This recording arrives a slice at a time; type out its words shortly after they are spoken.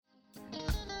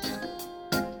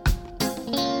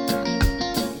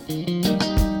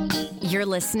You're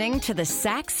listening to the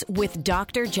Sex with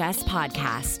Dr. Jess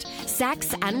podcast.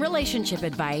 Sex and relationship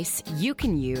advice you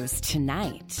can use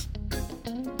tonight.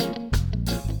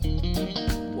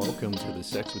 Welcome to the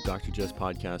Sex with Dr. Jess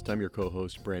podcast. I'm your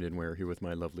co-host, Brandon Ware, here with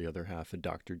my lovely other half,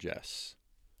 Dr. Jess.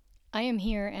 I am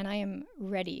here and I am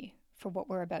ready for what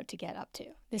we're about to get up to.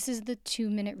 This is the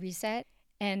 2-minute reset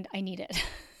and I need it.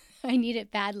 I need it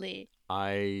badly.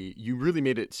 You really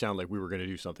made it sound like we were going to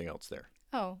do something else there.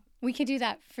 Oh, we could do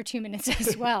that for 2 minutes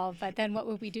as well, but then what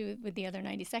would we do with the other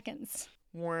 90 seconds?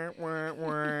 Brendan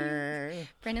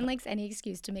likes any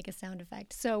excuse to make a sound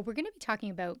effect. So we're going to be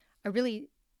talking about a really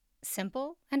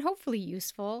simple and hopefully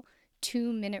useful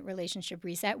 2-minute relationship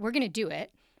reset. We're going to do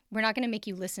it. We're not going to make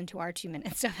you listen to our 2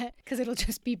 minutes of it because it'll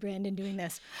just be Brandon doing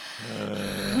this.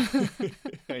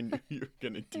 I knew you were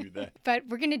going to do that. But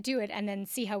we're going to do it and then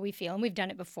see how we feel. And we've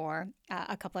done it before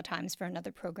a couple of times for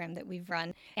another program that we've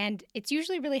run. And it's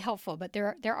usually really helpful, but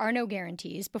there are no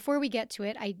guarantees. Before we get to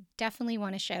it, I definitely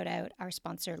want to shout out our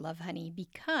sponsor, Lovehoney,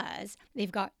 because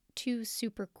they've got 2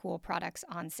 super cool products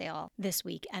on sale this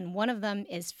week, and one of them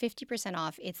is 50%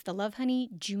 off. It's the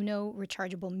Lovehoney Juno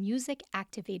Rechargeable Music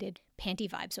Activated Panty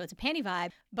Vibe. So it's a panty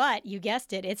vibe, but you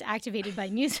guessed it, it's activated by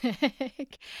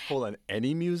music. Hold on,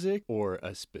 any music or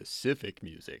a specific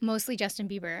music? Mostly Justin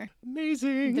Bieber.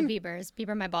 Amazing. The Biebers.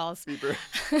 Bieber my balls. Bieber.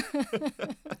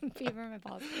 Bieber my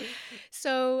balls.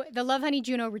 So the Lovehoney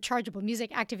Juno Rechargeable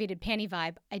Music Activated Panty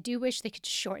Vibe, I do wish they could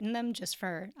shorten them just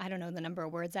for, I don't know the number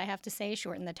of words I have to say,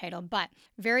 shorten the title, but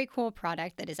very cool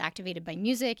product that is activated by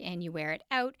music and you wear it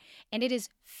out, and it is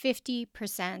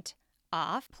 50%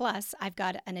 off. Plus, I've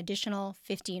got an additional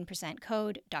 15%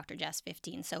 code,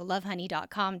 DrJess15. So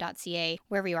lovehoney.com.ca.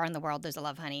 Wherever you are in the world, there's a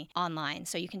Lovehoney online.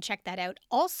 So you can check that out.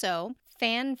 Also,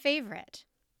 fan favorite,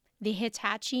 the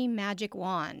Hitachi Magic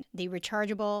Wand, the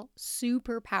rechargeable,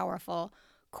 super powerful,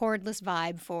 cordless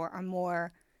vibe for a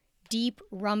more deep,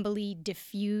 rumbly,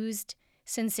 diffused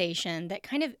sensation that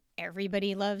kind of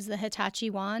everybody loves. The Hitachi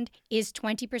wand is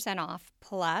 20% off.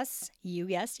 Plus, you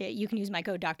guessed it, you can use my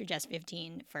code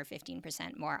DrJess15 for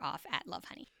 15% more off at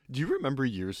Lovehoney. Do you remember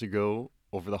years ago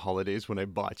over the holidays when I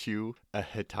bought you a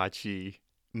Hitachi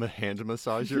hand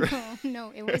massager?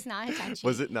 No, it was not Hitachi.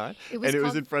 Was it not? It was it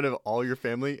was in front of all your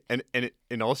family. And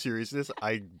in all seriousness,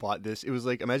 I bought this. It was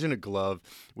like, imagine a glove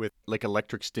with like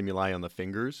electric stimuli on the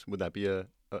fingers. Would that be a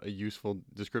useful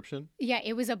description? Yeah,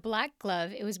 it was a black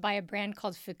glove. It was by a brand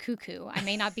called Fukuku. I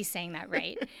may not be saying that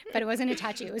right, but it wasn't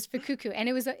Hitachi. It was Fukuku. And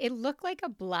it looked like a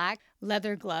black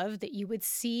leather glove that you would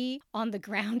see on the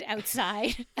ground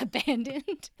outside,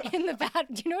 abandoned in the bath.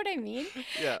 Do you know what I mean?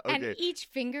 Yeah, okay. And each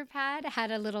finger pad had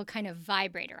a little kind of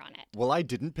vibrator on it. Well, I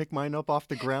didn't pick mine up off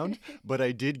the ground, but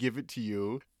I did give it to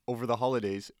you over the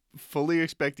holidays, fully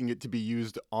expecting it to be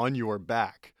used on your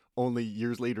back. Only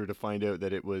years later to find out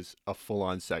that it was a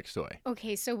full-on sex toy.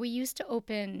 Okay, so we used to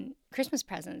open Christmas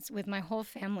presents with my whole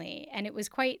family, and it was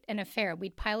quite an affair.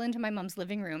 We'd pile into my mom's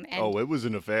living room. And, it was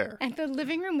an affair. And the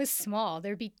living room was small.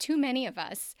 There'd be too many of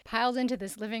us piled into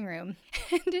this living room.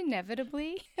 And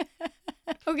inevitably...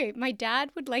 Okay, my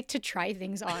dad would like to try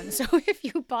things on. So if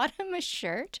you bought him a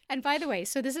shirt, and by the way,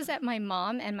 so this is at my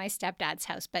mom and my stepdad's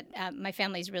house, but my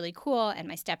family's really cool, and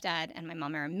my stepdad and my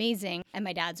mom are amazing, and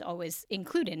my dad's always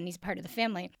included, and he's part of the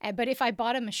family. But if I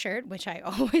bought him a shirt, which I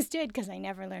always did because I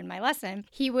never learned my lesson,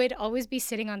 he would always be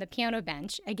sitting on the piano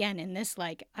bench, again, in this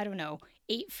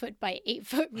 8-foot by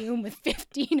 8-foot room with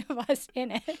 15 of us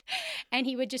in it, and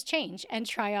he would just change and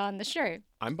try on the shirt.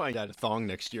 I'm buying that a thong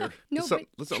next year. No,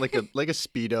 Listen, like a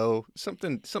Speedo,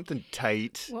 something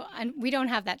tight. Well, and we don't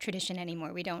have that tradition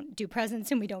anymore. We don't do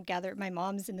presents and we don't gather at my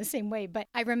mom's in the same way. But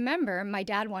I remember my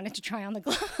dad wanted to try on the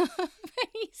glove. And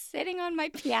he's sitting on my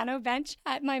piano bench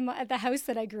at the house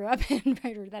that I grew up in,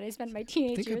 right, or that I spent my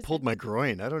teenage years. I think I pulled my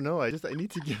groin. I don't know. I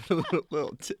need to give it a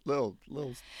little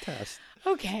test.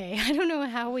 Okay, I don't know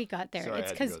how we got there. Sorry,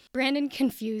 it's because Brandon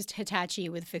confused Hitachi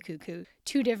with Fukuku,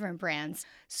 2 different brands.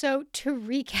 So to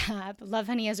recap,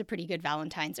 Lovehoney has a really good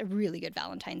Valentine's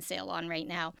sale on right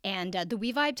now. And the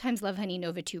WeVibe times Lovehoney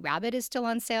Nova 2 Rabbit is still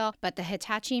on sale, but the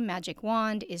Hitachi Magic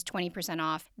Wand is 20%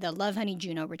 off. The Lovehoney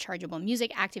Juno Rechargeable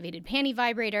Music Activated Panty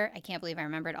Vibrator, I can't believe I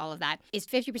remembered all of that, is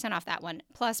 50% off that one.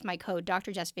 Plus my code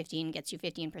DrJess15 gets you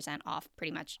 15% off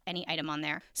pretty much any item on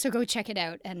there. So go check it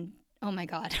out. And oh my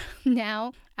God.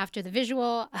 Now, after the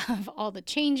visual of all the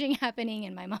changing happening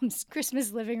in my mom's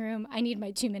Christmas living room, I need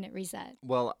my 2-minute reset.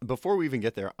 Well, before we even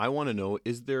get there, I want to know,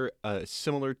 is there a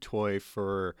similar toy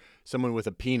for someone with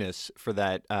a penis for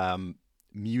that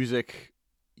music,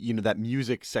 that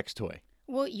music sex toy?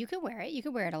 Well, you could wear it. You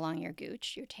could wear it along your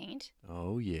gooch, your taint.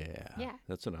 Oh, yeah. Yeah.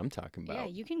 That's what I'm talking about. Yeah,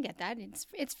 you can get that.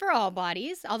 It's for all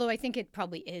bodies, although I think it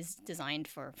probably is designed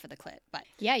for the clit. But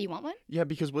yeah, you want one? Yeah,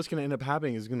 because what's going to end up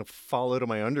happening is going to fall out of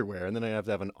my underwear, and then I have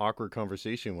to have an awkward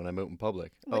conversation when I'm out in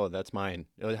public. Oh, that's mine.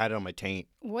 I had it on my taint.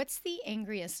 What's the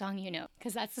angriest song you know?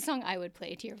 Because that's the song I would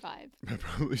play to your vibe.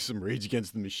 Probably some Rage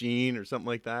Against the Machine or something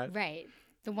like that. Right.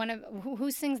 The one of who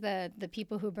sings the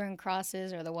people who burn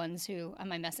crosses, or the ones who,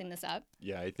 am I messing this up?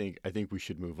 Yeah, I think we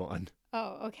should move on.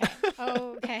 Oh, okay.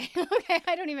 Okay.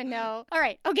 I don't even know. All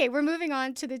right. Okay, we're moving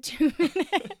on to the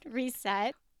 2-minute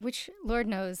reset, which Lord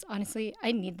knows, honestly,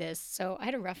 I need this. So I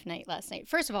had a rough night last night.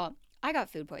 First of all, I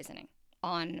got food poisoning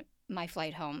on my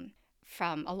flight home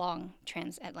from a long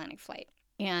transatlantic flight.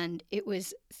 And it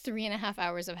was 3.5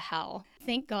 hours of hell.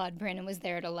 Thank God Brandon was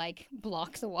there to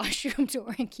block the washroom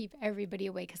door and keep everybody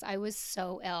away, because I was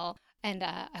so ill. And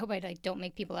I hope I don't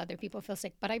make other people feel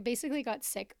sick. But I basically got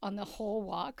sick on the whole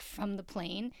walk from the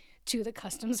plane to the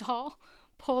customs hall.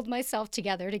 Pulled myself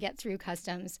together to get through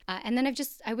customs. And then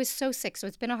I was so sick. So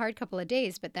it's been a hard couple of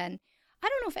days. But then I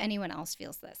don't know if anyone else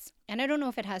feels this. And I don't know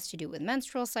if it has to do with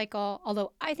menstrual cycle,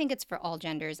 although I think it's for all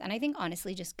genders. And I think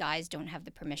honestly, just guys don't have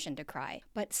the permission to cry.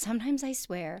 But sometimes I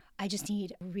swear I just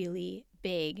need a really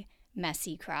big,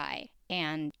 messy cry.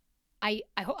 And I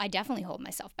definitely hold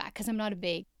myself back, because I'm not a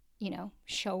big,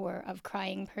 shower of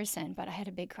crying person. But I had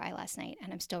a big cry last night,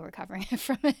 and I'm still recovering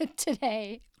from it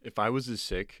today. If I was as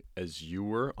sick as you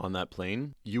were on that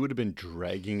plane, you would have been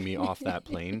dragging me off that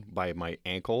plane by my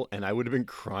ankle, and I would have been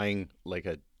crying like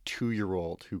a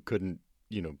 2-year-old who couldn't,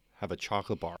 have a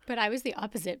chocolate bar. But I was the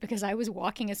opposite, because I was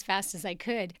walking as fast as I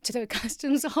could to the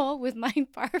customs hall with my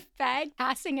barf bag,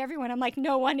 passing everyone. I'm like,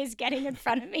 no one is getting in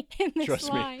front of me in this Trust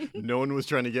line. me, no one was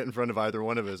trying to get in front of either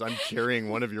one of us. I'm carrying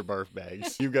one of your barf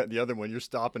bags. You got the other one. You're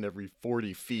stopping every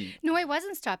 40 feet. No, I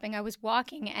wasn't stopping. I was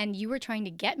walking, and you were trying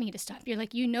to get me to stop. You're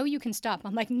like, you can stop.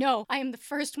 I'm like, no, I am the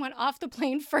first one off the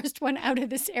plane, first one out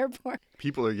of this airport.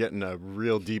 People are getting a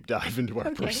real deep dive into our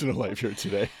personal life here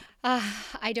today.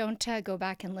 I don't go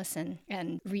back and listen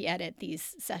and re-edit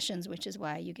these sessions, which is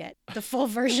why you get the full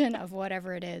version of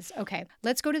whatever it is. Okay,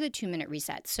 let's go to the 2-minute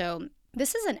reset. So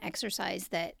this is an exercise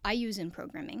that I use in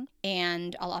programming,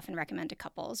 and I'll often recommend to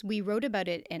couples. We wrote about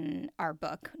it in our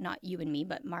book, not you and me,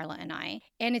 but Marla and I.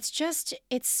 And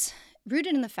it's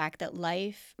rooted in the fact that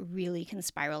life really can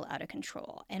spiral out of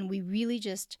control. And we really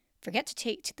just forget to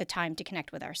take the time to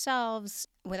connect with ourselves,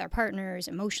 with our partners,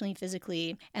 emotionally,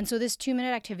 physically. And so this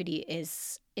 2-minute activity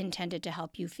is intended to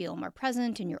help you feel more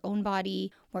present in your own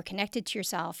body, more connected to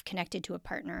yourself, connected to a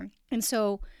partner. And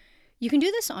so you can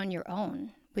do this on your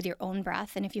own with your own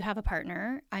breath. And if you have a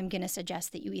partner, I'm going to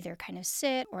suggest that you either kind of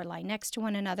sit or lie next to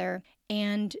one another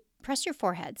and press your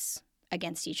foreheads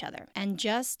against each other and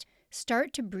just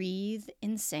start to breathe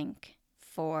in sync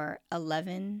for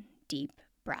 11 deep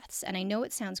breaths. And I know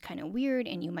it sounds kind of weird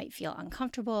and you might feel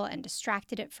uncomfortable and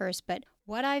distracted at first, but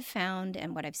what I've found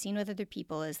and what I've seen with other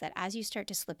people is that as you start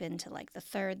to slip into the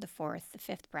third, the fourth, the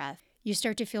fifth breath, you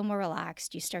start to feel more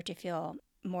relaxed, you start to feel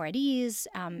more at ease.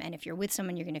 And if you're with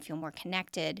someone, you're going to feel more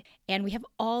connected. And we have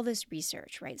all this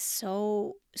research, right?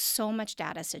 So much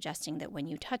data suggesting that when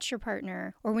you touch your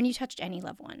partner or when you touch any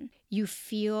loved one, you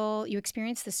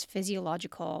experience this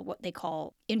physiological, what they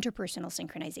call interpersonal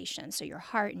synchronization. So your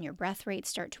heart and your breath rate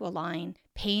start to align.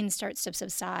 Pain starts to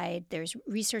subside. There's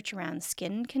research around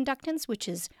skin conductance, which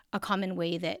is a common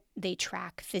way that they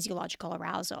track physiological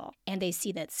arousal. And they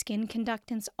see that skin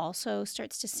conductance also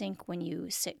starts to sync when you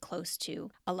sit close to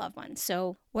a loved one.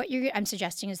 So what I'm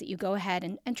suggesting is that you go ahead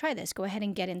and try this. Go ahead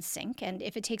and get in sync. And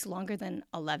if it takes longer than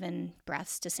 11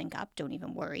 breaths to sync up, don't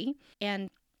even worry. And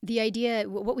the idea,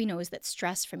 what we know is that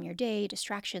stress from your day,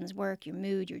 distractions, work, your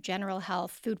mood, your general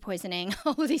health, food poisoning,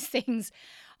 all of these things,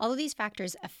 all of these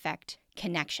factors affect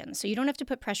connection. So you don't have to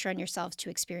put pressure on yourselves to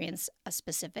experience a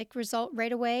specific result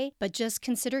right away, but just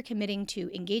consider committing to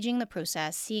engaging the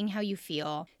process, seeing how you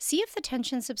feel, see if the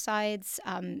tension subsides.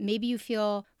 Maybe you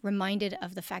feel reminded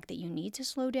of the fact that you need to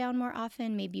slow down more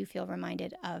often. Maybe you feel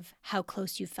reminded of how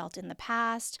close you felt in the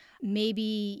past.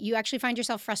 Maybe you actually find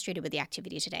yourself frustrated with the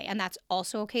activity today, and that's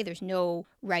also okay. There's no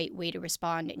right way to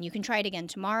respond, and you can try it again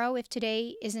tomorrow if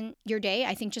today isn't your day.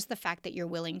 I think just the fact that you're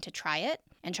willing to try it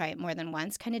and try it more than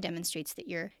once kind of demonstrates that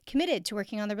you're committed to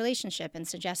working on the relationship and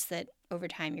suggests that over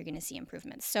time, you're going to see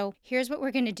improvements. So here's what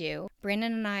we're going to do.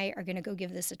 Brandon and I are going to go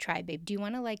give this a try, babe. Do you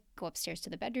want to like go upstairs to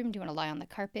the bedroom? Do you want to lie on the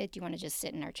carpet? Do you want to just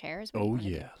sit in our chairs? What do you Oh, wanna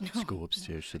yeah. do? Let's go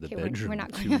upstairs to the Okay, bedroom. We're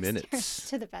not going 2 upstairs minutes.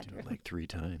 to the Do bedroom. it like 3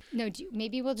 times. No,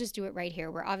 maybe we'll just do it right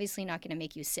here. We're obviously not going to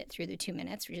make you sit through the 2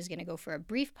 minutes. We're just going to go for a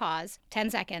brief pause, 10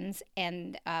 seconds,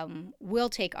 and we'll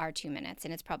take our 2 minutes,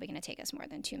 and it's probably going to take us more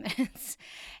than 2 minutes,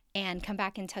 and come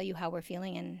back and tell you how we're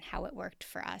feeling and how it worked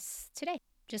for us today.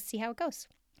 Just see how it goes.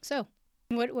 So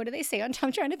what do they say on?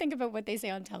 I'm trying to think about what they say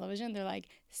on television. They're like,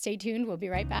 stay tuned. We'll be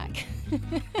right back.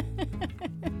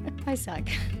 I suck.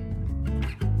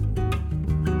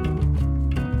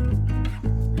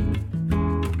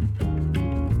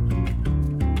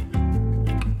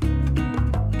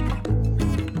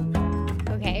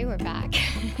 Okay, we're back.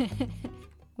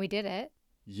 We did it.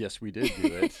 Yes, we did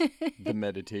do it. The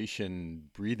meditation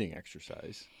breathing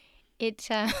exercise. It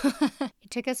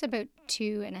took us about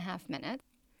 2.5 minutes.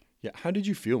 Yeah. How did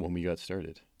you feel when we got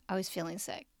started? I was feeling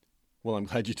sick. Well, I'm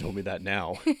glad you told me that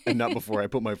now and not before I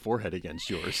put my forehead against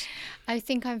yours. I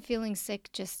think I'm feeling sick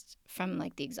just from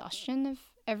like the exhaustion of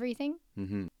everything.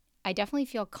 Mm-hmm. I definitely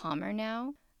feel calmer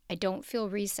now. I don't feel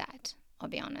reset, I'll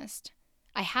be honest.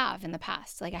 I have in the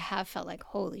past. Like I have felt like,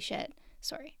 holy shit,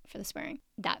 sorry for the swearing.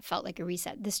 That felt like a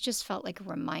reset. This just felt like a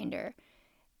reminder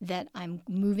that I'm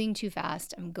moving too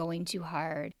fast, I'm going too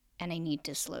hard, and I need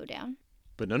to slow down.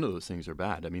 But none of those things are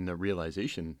bad. I mean, the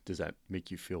realization, does that make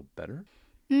you feel better?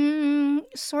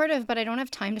 Sort of, but I don't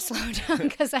have time to slow down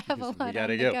because I have a lot We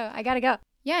gotta on the go. I gotta go.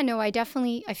 Yeah, no, I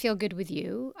feel good with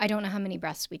you. I don't know how many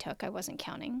breaths we took. I wasn't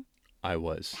counting. I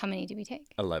was. How many did we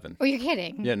take? 11. Oh, you're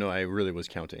kidding. Yeah, no, I really was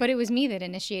counting. But it was me that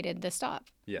initiated the stop.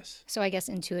 Yes. So I guess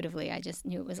intuitively, I just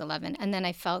knew it was 11. And then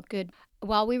I felt good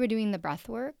while we were doing the breath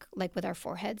work, like with our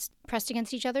foreheads pressed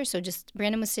against each other. So just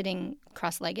Brandon was sitting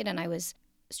cross-legged and I was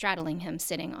straddling him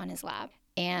sitting on his lap.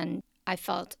 And I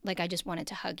felt like I just wanted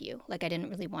to hug you. Like I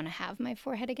didn't really want to have my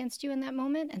forehead against you in that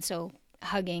moment. And so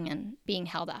hugging and being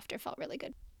held after felt really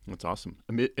good. That's awesome.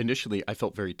 Initially, I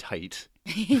felt very tight.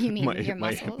 You mean your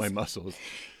muscles? My muscles.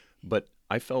 But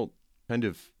I felt kind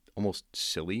of almost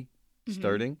silly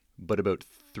starting. But about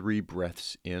 3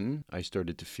 breaths in, I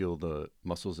started to feel the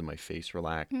muscles in my face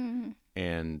relax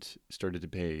and started to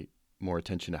pay more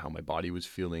attention to how my body was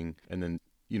feeling. And then,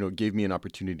 it gave me an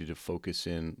opportunity to focus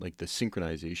in, like the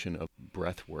synchronization of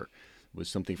breath work was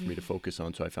something for me to focus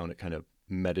on. So I found it kind of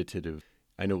meditative.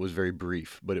 I know it was very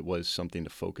brief, but it was something to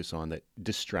focus on that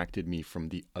distracted me from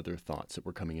the other thoughts that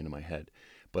were coming into my head.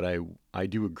 But I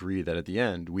do agree that at the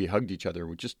end, we hugged each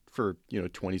other just for,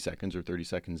 20 seconds or 30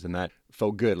 seconds. And that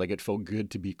felt good. Like it felt good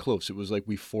to be close. It was like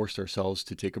we forced ourselves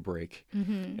to take a break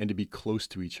and to be close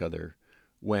to each other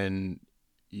when,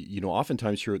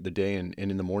 oftentimes throughout the day and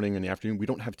in the morning and the afternoon, we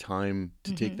don't have time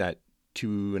to take that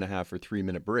 2.5 or 3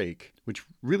 minute break, which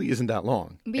really isn't that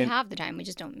long. We have the time, we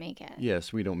just don't make it.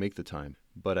 Yes, we don't make the time.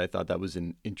 But I thought that was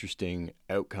an interesting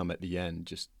outcome at the end,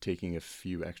 just taking a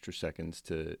few extra seconds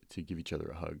to give each other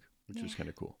a hug, which was kind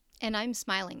of cool. And I'm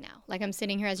smiling now. Like I'm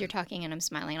sitting here as you're talking and I'm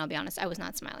smiling. And I'll be honest, I was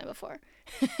not smiling before.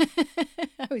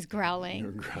 I was growling. You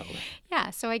were growling.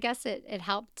 Yeah, so I guess it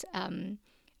helped.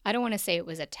 I don't want to say it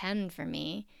was a 10 for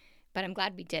me, but I'm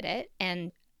glad we did it.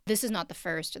 And this is not the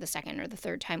first or the second or the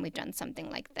third time we've done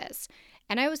something like this.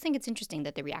 And I always think it's interesting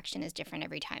that the reaction is different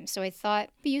every time. So I thought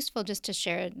it'd be useful just to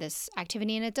share this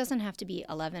activity. And it doesn't have to be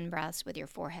 11 breaths with your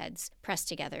foreheads pressed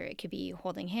together. It could be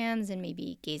holding hands and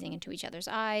maybe gazing into each other's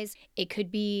eyes. It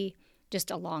could be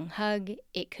just a long hug.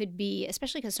 It could be,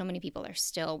 especially because so many people are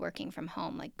still working from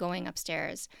home, like going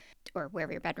upstairs or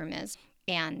wherever your bedroom is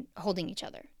and holding each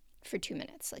other for 2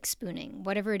 minutes, like spooning,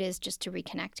 whatever it is, just to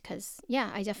reconnect. Because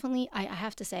I definitely, I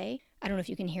have to say, I don't know if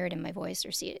you can hear it in my voice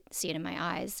or see it in my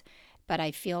eyes, but I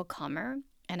feel calmer.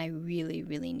 And I really,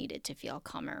 really needed to feel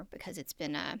calmer because it's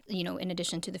been in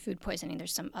addition to the food poisoning,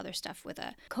 there's some other stuff with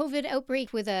a COVID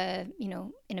outbreak with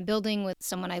in a building with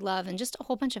someone I love and just a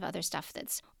whole bunch of other stuff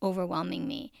that's overwhelming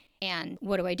me. And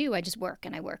what do? I just work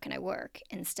and I work and I work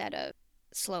instead of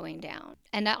slowing down.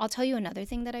 And I'll tell you another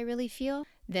thing that I really feel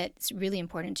that's really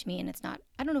important to me. And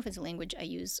I don't know if it's a language I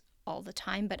use all the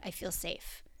time, but I feel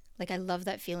safe. Like I love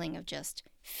that feeling of just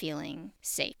feeling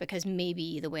safe because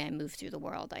maybe the way I move through the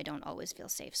world, I don't always feel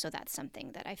safe. So that's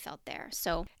something that I felt there.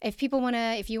 So if you want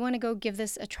to go give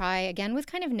this a try again with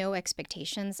kind of no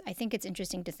expectations, I think it's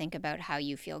interesting to think about how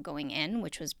you feel going in,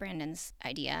 which was Brandon's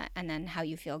idea, and then how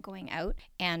you feel going out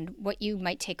and what you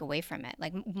might take away from it.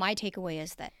 Like my takeaway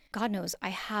is that God knows I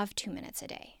have 2 minutes a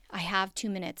day. I have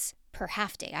 2 minutes per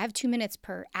half day. I have 2 minutes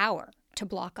per hour. to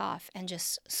block off and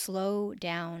just slow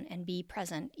down and be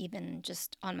present, even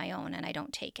just on my own, and I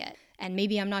don't take it. And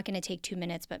maybe I'm not going to take 2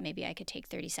 minutes, but maybe I could take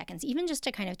 30 seconds, even just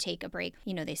to kind of take a break.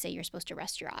 You know, they say you're supposed to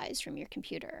rest your eyes from your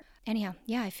computer. Anyhow,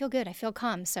 yeah, I feel good. I feel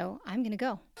calm. So I'm going to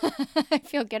go. I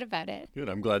feel good about it. Good.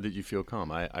 I'm glad that you feel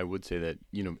calm. I would say that,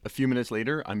 you know, a few minutes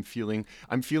later, I'm feeling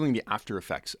the after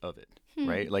effects of it.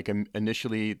 Right? Like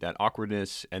initially that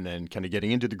awkwardness and then kind of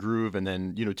getting into the groove, and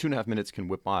then, you know, 2.5 minutes can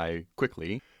whip by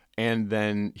quickly. And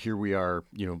then here we are,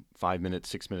 you know, 5 minutes,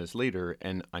 6 minutes later,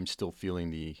 and I'm still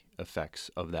feeling the effects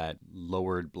of that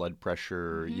lowered blood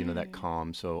pressure, you know, that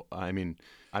calm. So, I mean,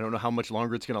 I don't know how much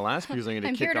longer it's going to last because I'm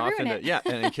going to kick off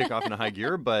kick off in a high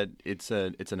gear, but it's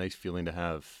a nice feeling to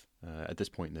have at this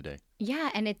point in the day.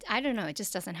 Yeah, and I don't know, it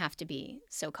just doesn't have to be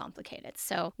so complicated.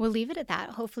 So we'll leave it at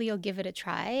that. Hopefully you'll give it a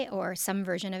try or some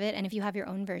version of it. And if you have your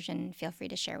own version, feel free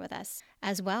to share with us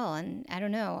as well. And I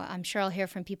don't know, I'm sure I'll hear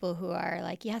from people who are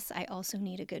like, yes, I also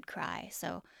need a good cry.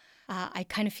 So I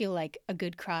kind of feel like a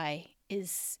good cry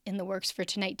is in the works for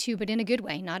tonight too, but in a good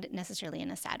way, not necessarily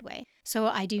in a sad way. So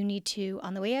I do need to,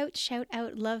 on the way out, shout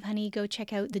out Love Honey. Go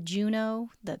check out the Juno,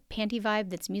 the panty vibe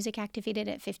that's music activated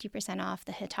at 50% off.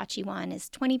 The Hitachi one is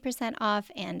 20%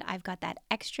 off, and I've got that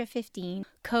extra 15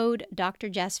 code Dr.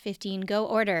 Jess 15. Go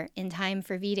order in time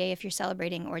for V-Day if you're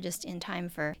celebrating, or just in time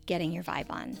for getting your vibe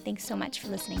on. Thanks so much for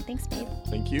listening. Thanks, babe.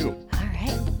 Thank you. All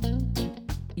right.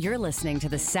 You're listening to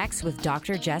the Sex with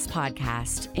Dr. Jess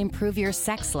podcast. Improve your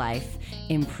sex life.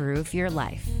 Improve your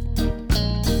life.